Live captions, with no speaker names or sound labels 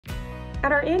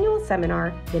At our annual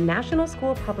seminar, the National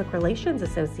School Public Relations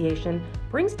Association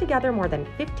brings together more than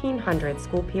 1,500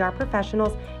 school PR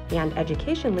professionals and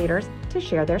education leaders to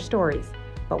share their stories.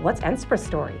 But what's NSPRA's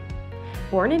story?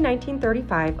 Born in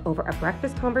 1935 over a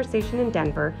breakfast conversation in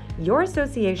Denver, your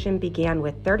association began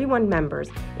with 31 members,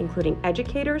 including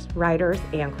educators, writers,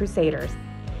 and crusaders.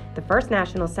 The first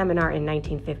national seminar in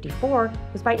 1954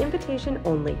 was by invitation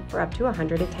only for up to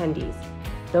 100 attendees.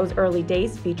 Those early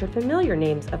days featured familiar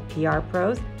names of PR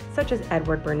pros such as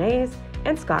Edward Bernays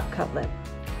and Scott Cutlip.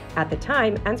 At the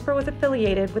time, NSPRA was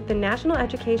affiliated with the National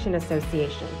Education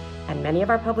Association, and many of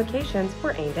our publications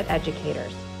were aimed at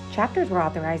educators. Chapters were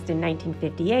authorized in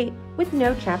 1958 with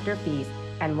no chapter fees,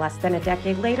 and less than a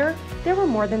decade later, there were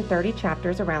more than 30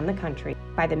 chapters around the country.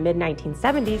 By the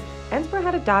mid-1970s, NSPRA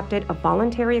had adopted a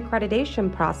voluntary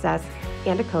accreditation process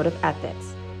and a code of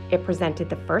ethics. It presented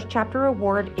the first chapter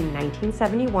award in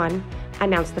 1971,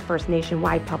 announced the first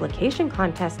nationwide publication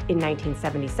contest in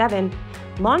 1977,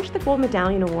 launched the Gold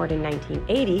Medallion Award in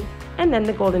 1980, and then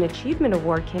the Golden Achievement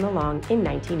Award came along in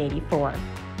 1984.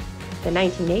 The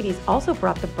 1980s also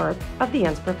brought the birth of the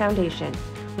NSPRA Foundation,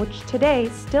 which today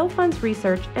still funds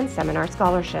research and seminar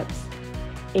scholarships.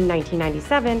 In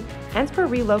 1997, NSPRA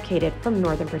relocated from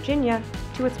Northern Virginia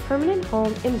to its permanent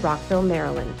home in Rockville,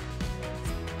 Maryland.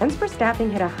 NSPRA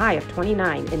staffing hit a high of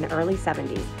 29 in the early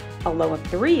 70s, a low of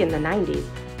 3 in the 90s,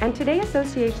 and today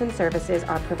association services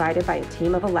are provided by a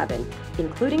team of 11,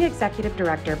 including Executive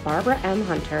Director Barbara M.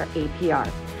 Hunter, APR,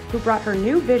 who brought her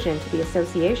new vision to the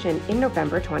association in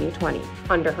November 2020.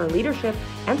 Under her leadership,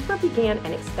 NSPRA began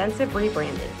an extensive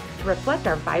rebranding to reflect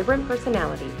our vibrant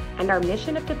personality and our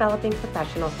mission of developing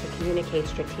professionals to communicate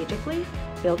strategically,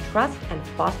 build trust, and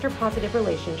foster positive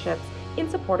relationships in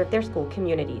support of their school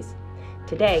communities.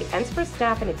 Today, NSPRA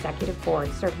staff and executive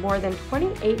board serve more than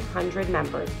 2,800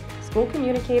 members, school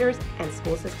communicators, and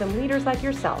school system leaders like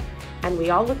yourself, and we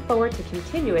all look forward to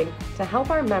continuing to help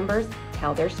our members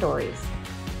tell their stories.